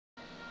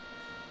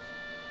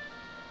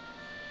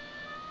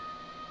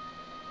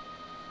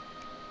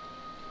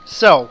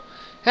So,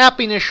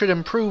 happiness should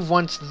improve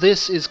once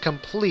this is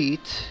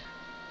complete.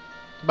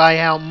 By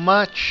how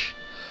much?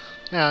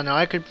 I don't know,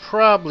 I could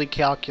probably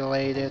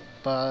calculate it,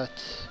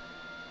 but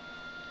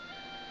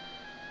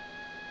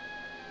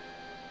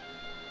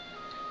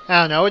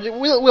I don't know,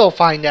 we'll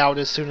find out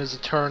as soon as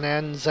the turn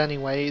ends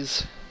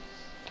anyways.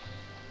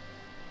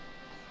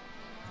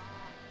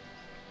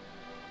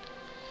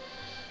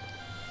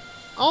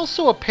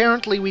 Also,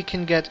 apparently we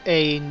can get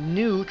a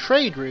new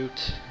trade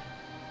route,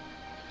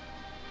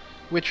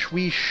 which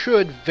we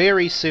should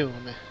very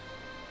soon.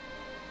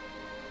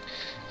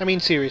 I mean,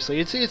 seriously,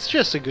 it's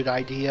just a good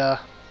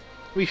idea.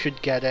 We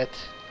should get it.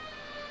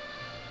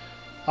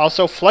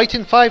 Also, flight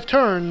in 5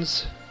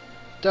 turns.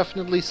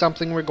 Definitely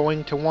something we're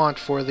going to want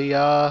for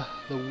the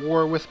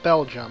war with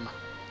Belgium.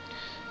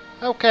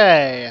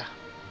 Okay.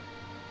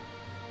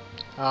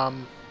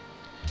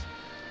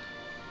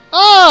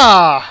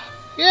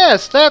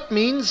 Yes, that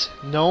means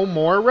no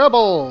more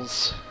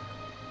rebels.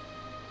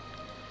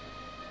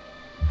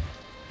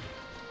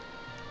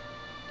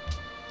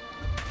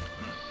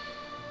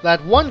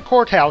 That one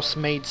courthouse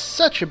made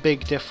such a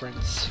big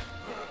difference.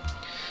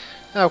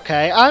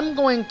 Okay, I'm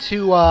going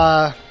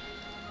to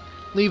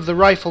leave the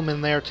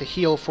riflemen there to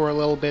heal for a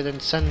little bit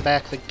and send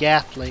back the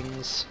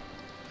Gatlings.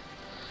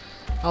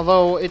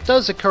 Although, it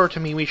does occur to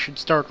me we should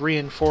start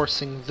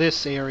reinforcing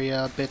this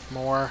area a bit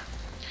more.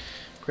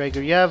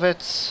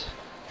 Gregorievitz,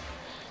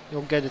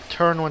 you'll get a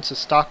turn once the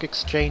stock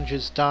exchange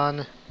is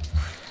done.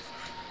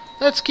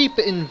 Let's keep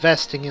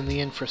investing in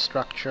the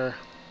infrastructure.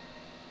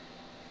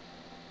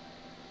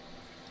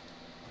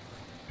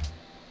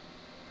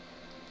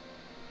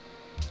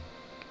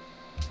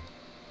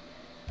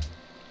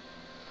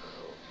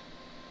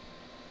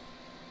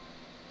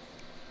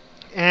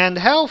 And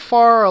how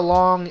far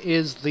along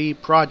is the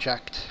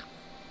project?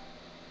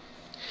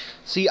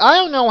 See, I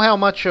don't know how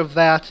much of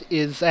that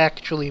is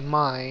actually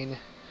mine.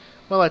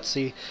 Well, let's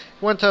see. It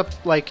went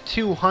up like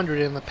 200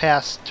 in the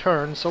past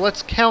turn, so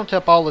let's count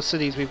up all the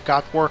cities we've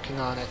got working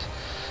on it.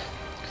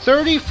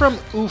 30 from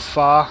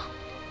Ufa.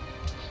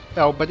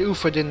 Oh, but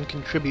Ufa didn't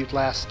contribute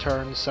last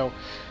turn, so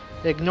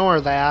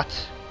ignore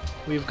that.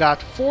 We've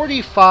got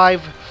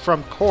 45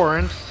 from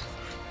Corinth.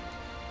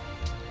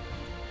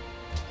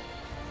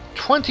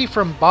 20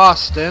 from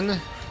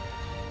Boston,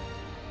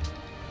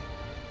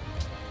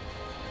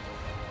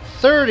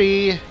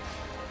 30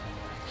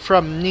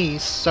 from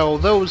Nice, so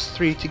those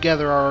three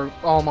together are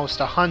almost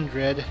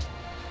 100,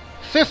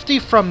 50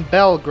 from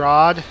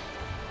Belgrade,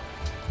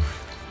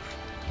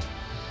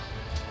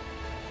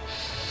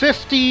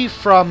 50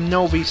 from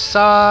Novi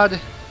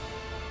Sad,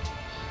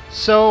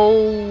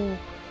 so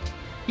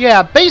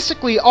yeah,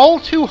 basically all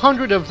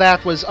 200 of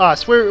that was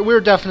us.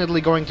 We're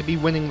definitely going to be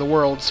winning the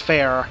World's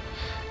Fair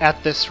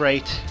at this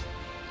rate.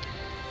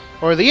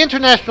 Or the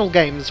International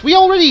Games. We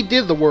already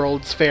did the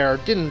World's Fair,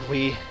 didn't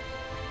we?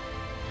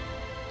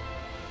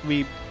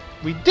 We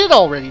did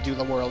already do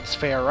the World's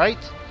Fair, right?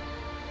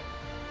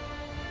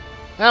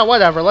 Now,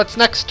 whatever. Let's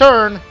next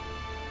turn.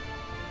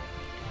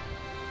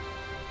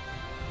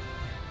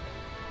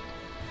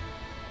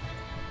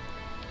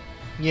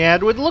 Yeah,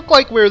 it would look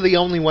like we're the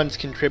only ones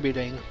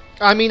contributing.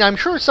 I mean, I'm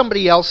sure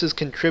somebody else is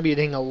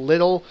contributing a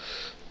little,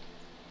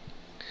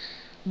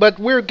 but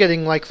we're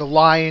getting, like, the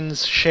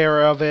lion's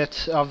share of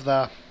it, of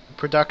the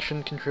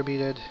production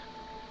contributed.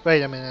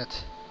 Wait a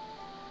minute.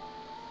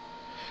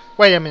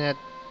 Wait a minute.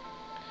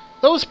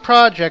 Those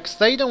projects,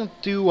 they don't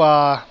do,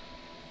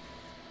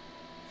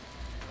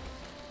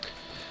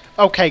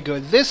 Okay,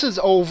 good. This is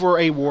over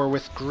a war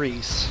with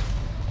Greece.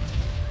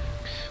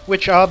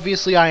 Which,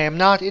 obviously, I am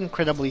not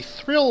incredibly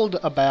thrilled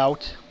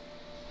about.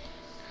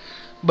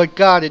 But,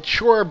 God, it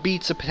sure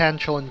beats a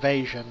potential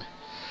invasion.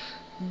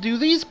 Do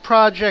these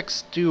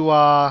projects do,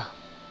 the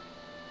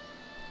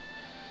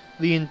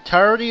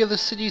entirety of the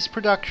city's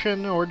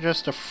production, or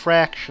just a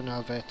fraction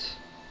of it?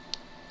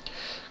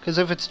 Because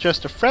if it's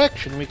just a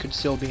fraction, we could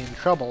still be in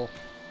trouble.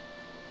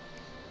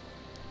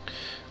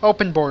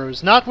 Open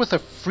borders, not with a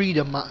filthy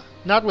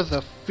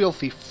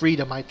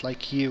Freedomite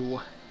like you.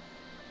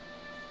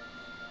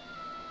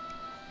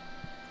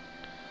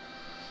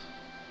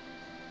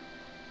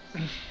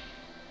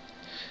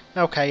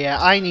 Okay,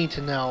 yeah, I need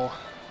to know.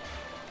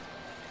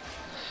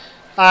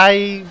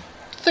 I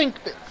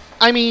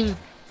mean,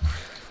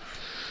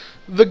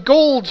 the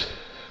gold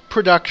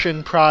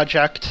production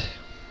project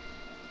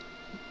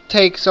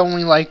takes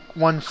only like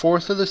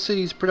 1/4 of the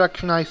city's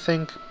production, I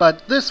think,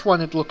 but this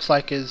one it looks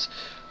like is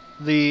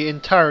the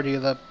entirety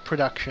of the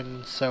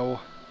production,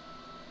 so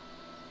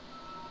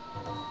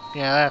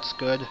yeah, that's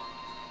good.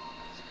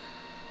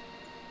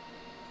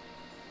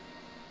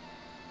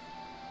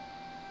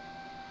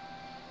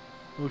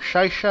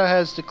 Ushaisha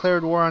has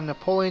declared war on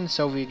Napoleon.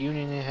 Soviet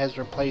Union has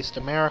replaced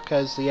America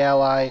as the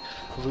ally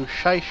of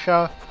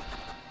Ushaisha.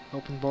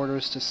 Open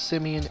borders to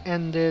Simeon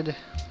ended.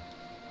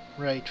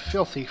 Right,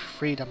 filthy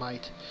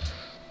Freedomite.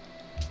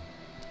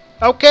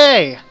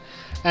 Okay!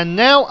 And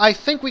now I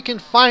think we can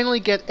finally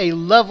get a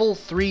level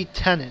 3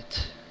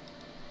 tenant.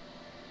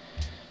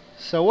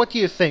 So what do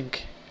you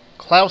think?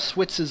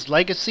 Clausewitz's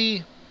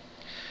legacy?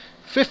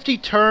 50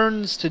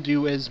 turns to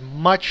do as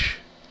much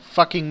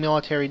fucking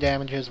military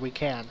damage as we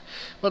can.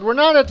 But we're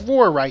not at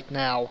war right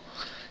now.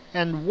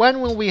 And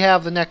when will we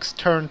have the next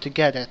turn to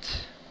get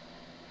it?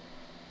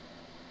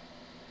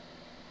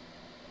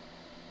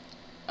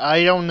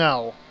 I don't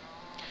know.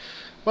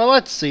 Well,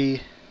 let's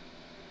see.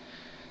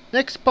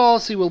 Next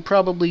policy will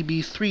probably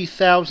be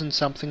 3,000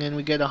 something, and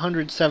we get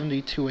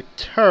 172 a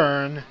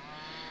turn,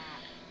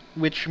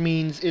 which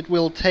means it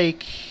will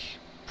take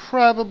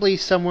probably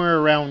somewhere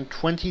around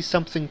 20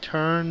 something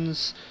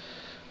turns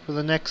for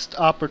the next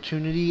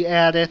opportunity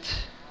at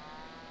it.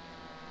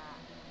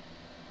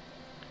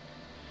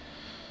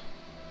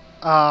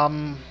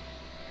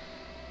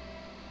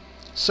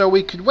 So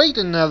we could wait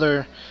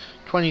another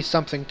 20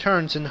 something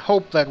turns and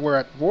hope that we're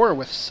at war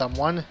with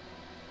someone.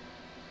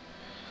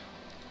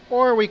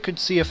 Or we could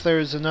see if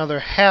there's another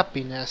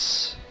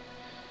happiness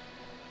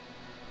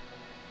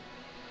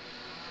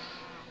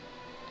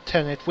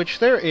tenet, which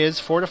there is,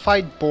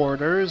 fortified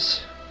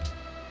borders.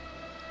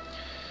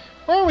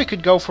 Or we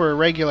could go for a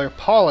regular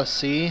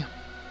policy.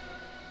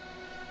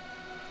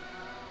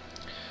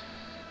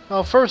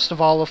 Well, first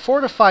of all, a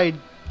fortified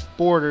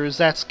borders,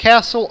 that's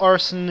castle,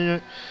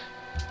 arsenal,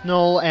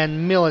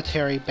 and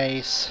military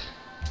base.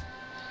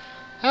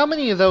 How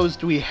many of those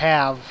do we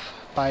have,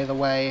 by the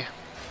way?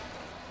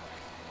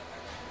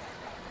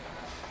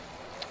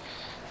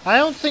 I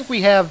don't think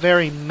we have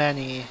very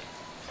many.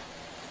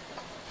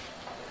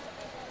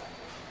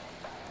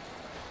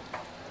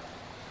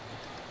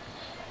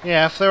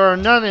 Yeah, if there are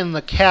none in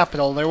the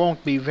capital, there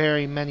won't be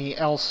very many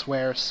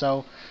elsewhere,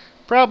 so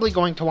probably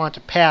going to want to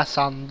pass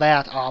on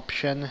that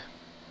option.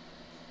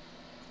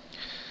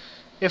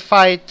 If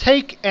I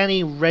take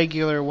any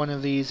regular one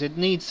of these, it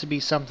needs to be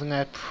something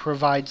that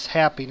provides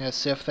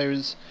happiness. If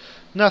there's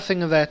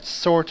nothing of that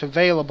sort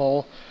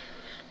available,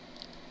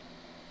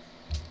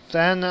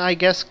 then I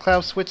guess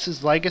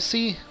Clausewitz's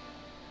legacy?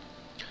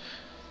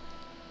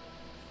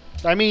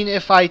 I mean,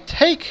 if I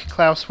take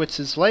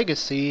Clausewitz's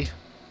legacy,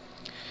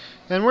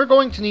 then we're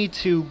going to need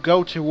to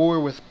go to war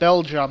with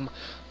Belgium,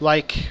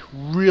 like,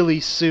 really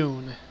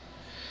soon.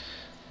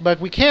 But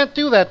we can't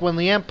do that when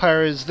the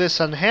Empire is this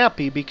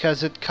unhappy,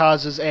 because it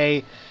causes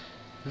a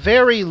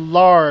very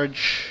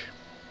large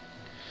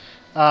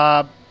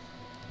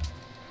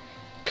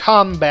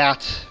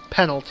combat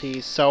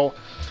penalty. So,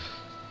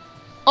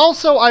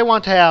 also I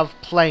want to have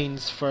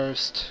planes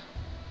first.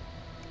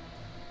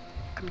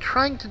 I'm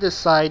trying to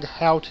decide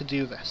how to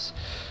do this.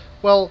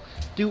 Well,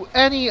 do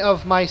any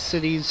of my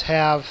cities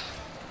have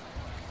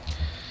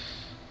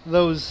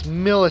those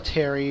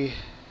military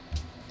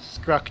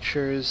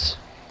structures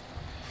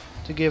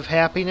to give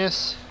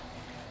happiness?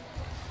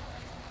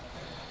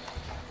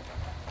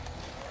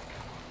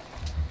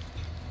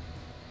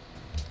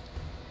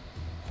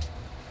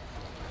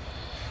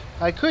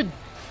 I could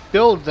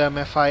build them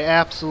if I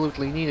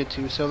absolutely needed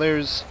to. So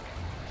there's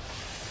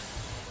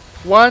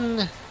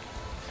 1,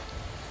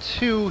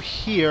 2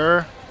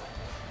 here.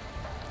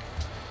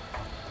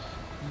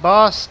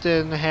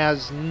 Boston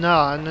has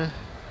none.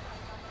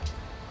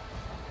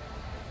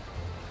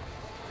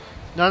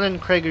 None in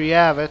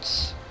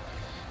Kragujevich.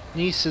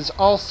 Nice is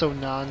also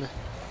none.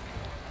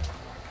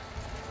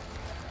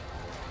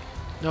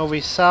 Novi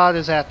Sad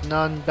is at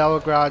none.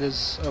 Belgrade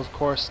is, of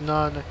course,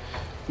 none.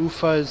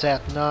 Ufa is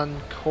at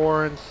none.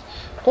 Corinth.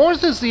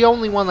 Corinth is the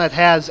only one that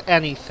has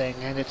anything,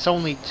 and it's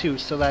only 2,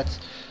 so that's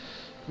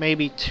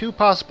maybe 2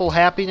 possible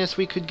happiness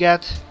we could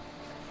get.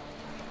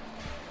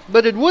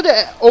 But it would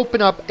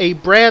open up a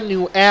brand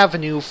new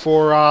avenue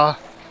for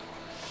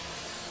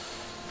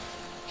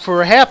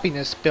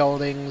happiness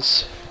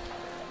buildings.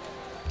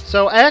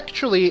 So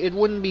actually, it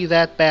wouldn't be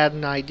that bad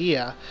an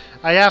idea.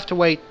 I'd have to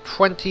wait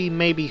 20,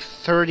 maybe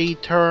 30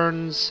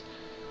 turns.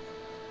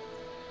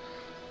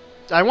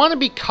 I want to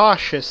be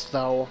cautious,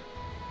 though.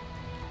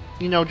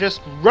 You know,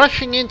 just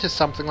rushing into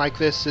something like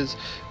this is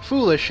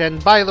foolish.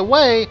 And by the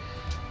way,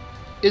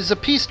 is the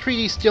peace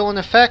treaty still in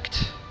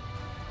effect?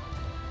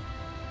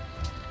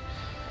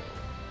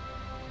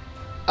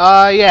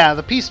 Yeah,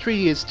 the peace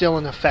treaty is still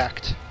in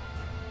effect.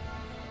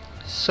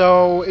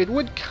 So, it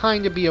would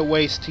kind of be a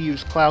waste to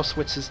use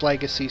Clausewitz's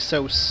legacy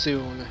so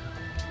soon.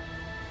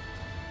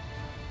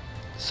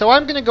 So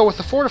I'm going to go with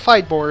the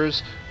fortified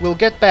borders. We'll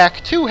get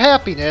back to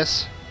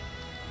happiness.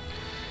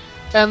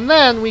 And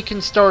then we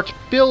can start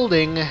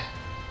building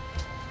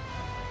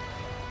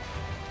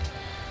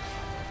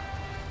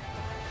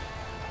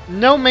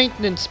no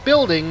maintenance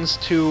buildings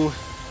to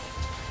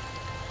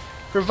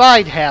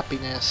provide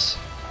happiness.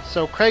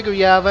 So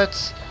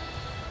Kragujevich,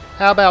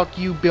 how about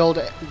you build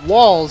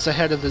walls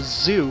ahead of the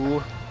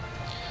zoo,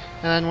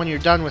 and then when you're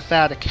done with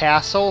that, a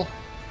castle.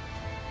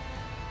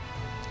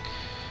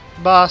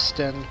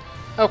 Boston.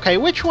 Okay,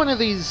 which one of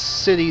these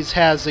cities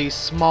has the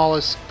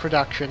smallest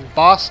production?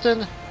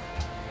 Boston?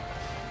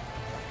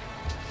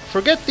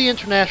 Forget the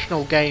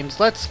international games,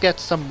 let's get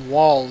some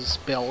walls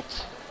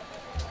built.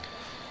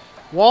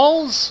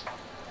 Walls,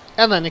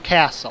 and then a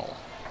castle.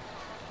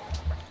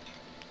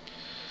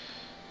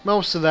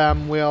 Most of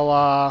them will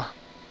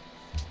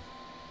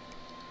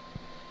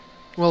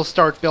we'll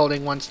start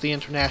building once the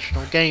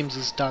International Games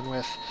is done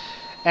with.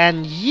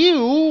 And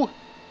you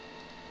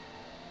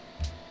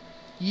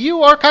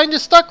are kind of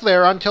stuck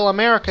there until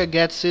America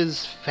gets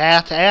his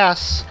fat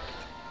ass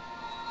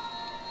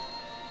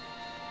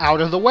out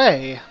of the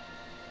way.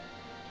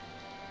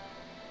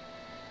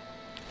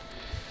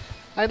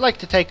 I'd like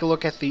to take a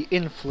look at the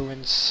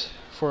influence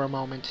for a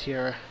moment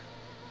here.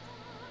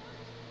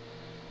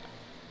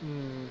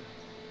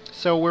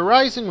 So we're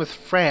rising with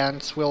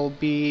France. We'll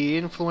be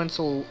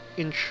influential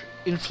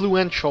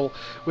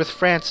with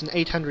France in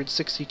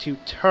 862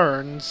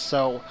 turns,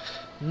 so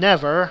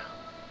never.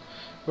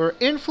 We're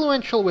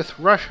influential with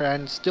Russia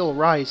and still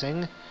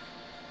rising.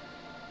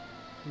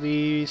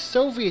 The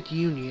Soviet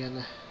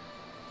Union.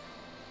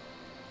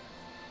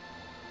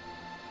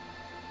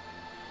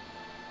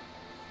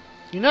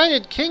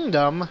 United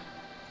Kingdom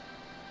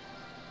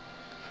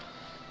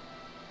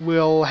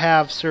will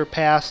have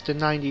surpassed in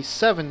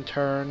 97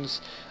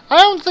 turns. I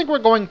don't think we're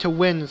going to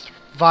win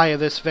via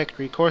this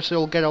victory. Of course,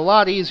 it'll get a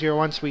lot easier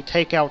once we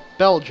take out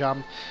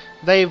Belgium.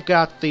 They've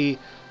got the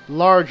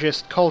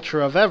largest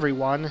culture of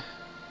everyone.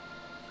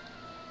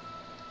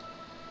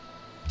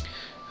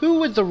 Who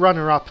would the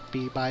runner-up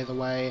be, by the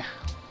way?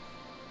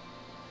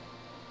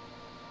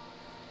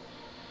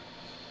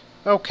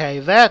 Okay,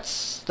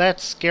 that's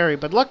scary,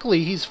 but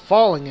luckily he's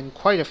falling in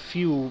quite a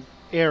few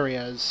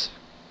areas.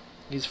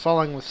 He's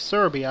falling with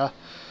Serbia.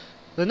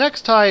 The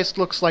next highest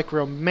looks like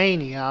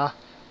Romania.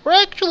 We're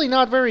actually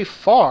not very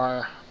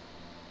far.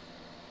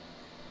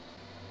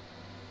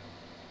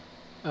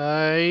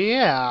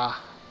 Yeah.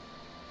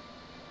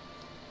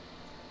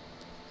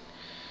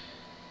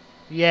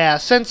 Yeah,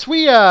 since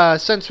we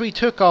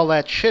took all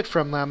that shit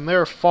from them,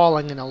 they're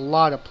falling in a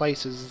lot of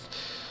places.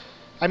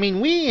 I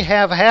mean, we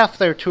have half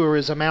their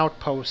tourism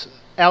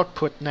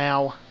output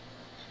now.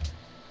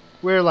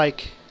 We're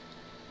like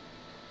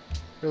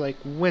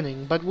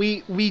winning, but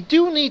we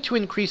do need to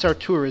increase our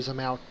tourism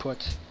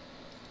output.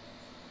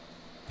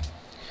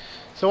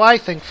 So I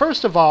think,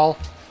 first of all,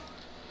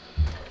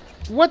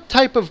 what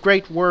type of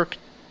great work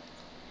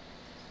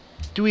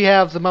do we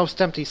have the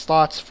most empty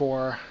slots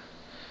for?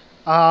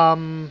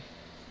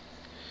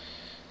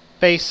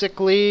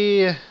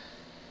 Basically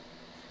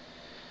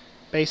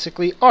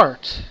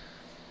art.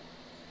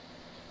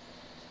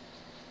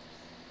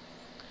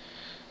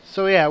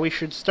 So yeah, we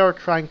should start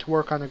trying to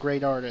work on a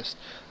great artist.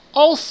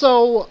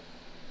 Also,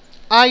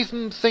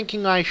 I'm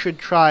thinking I should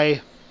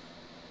try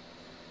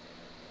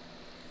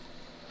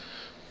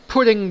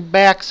putting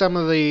back some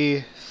of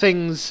the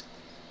things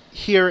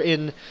here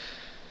in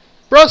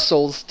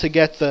Brussels to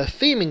get the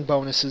theming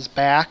bonuses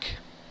back.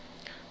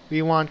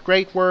 We want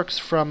great works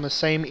from the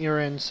same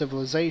era in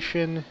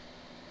civilization.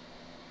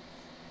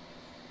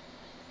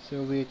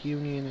 Soviet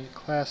Union and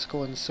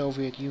classical and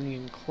Soviet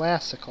Union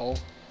classical.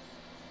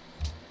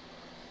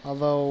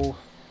 Although,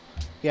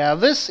 yeah,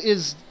 this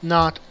is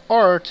not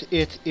art,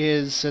 it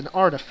is an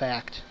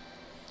artifact.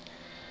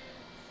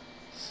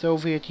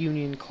 Soviet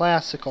Union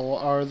classical.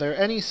 Are there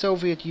any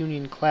Soviet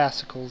Union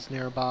classicals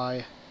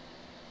nearby?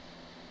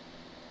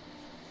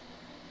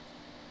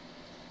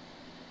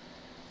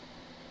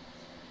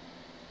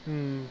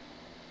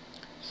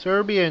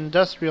 Serbia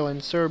industrial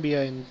and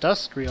Serbia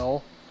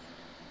industrial.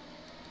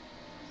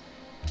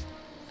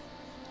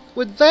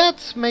 Would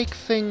that make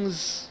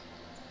things...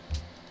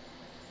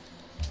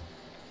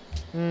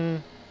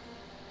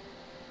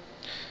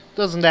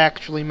 Doesn't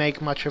actually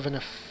make much of an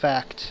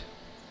effect.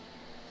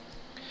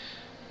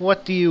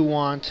 What do you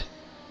want?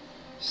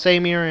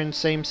 Same era and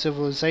same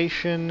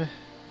civilization.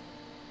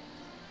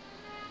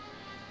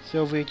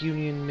 Soviet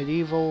Union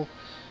medieval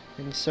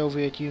and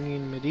Soviet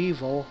Union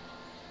medieval.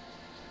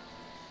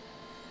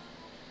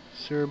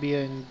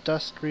 Serbia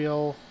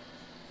industrial.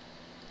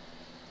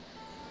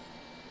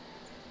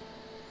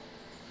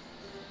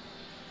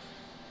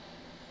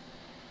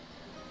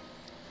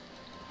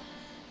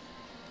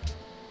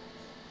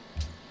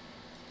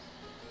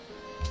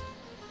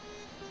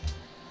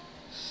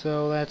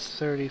 So that's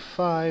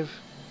 35.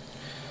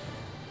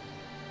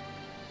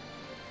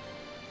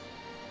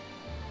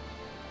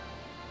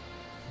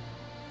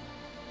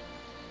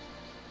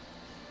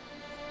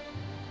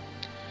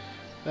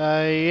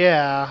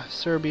 Yeah,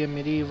 Serbia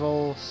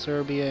medieval,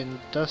 Serbia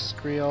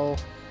industrial.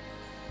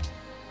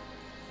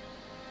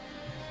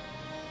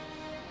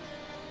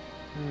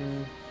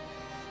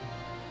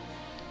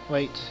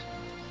 Wait.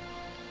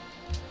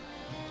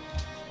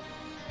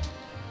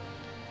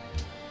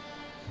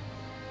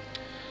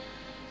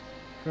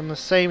 From the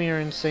same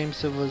era and same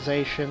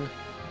civilization.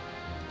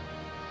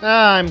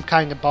 I'm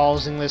kind of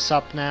ballsing this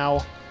up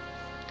now.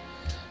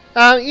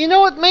 You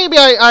know what? Maybe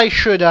I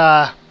should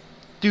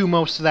do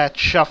most of that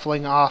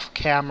shuffling off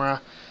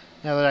camera,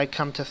 now that I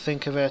come to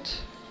think of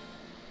it.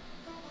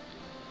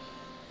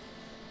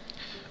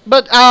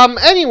 But,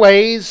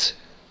 anyways,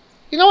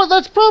 you know what?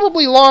 That's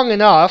probably long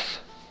enough.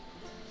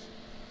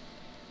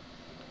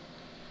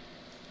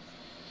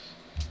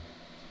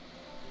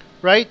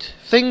 Right?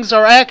 Things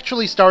are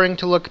actually starting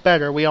to look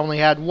better. We only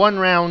had one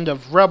round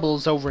of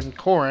rebels over in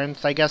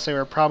Corinth. I guess they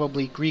were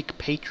probably Greek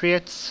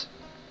patriots.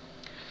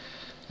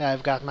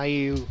 I've got my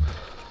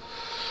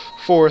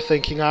EU4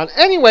 thinking on.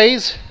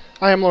 Anyways,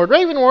 I am Lord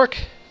Revonworc.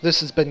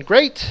 This has been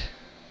great.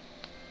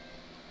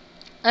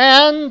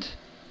 And...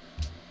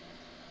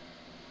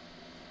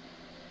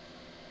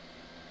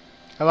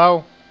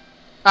 hello?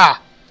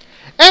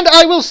 And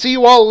I will see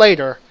you all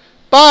later.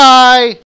 Bye!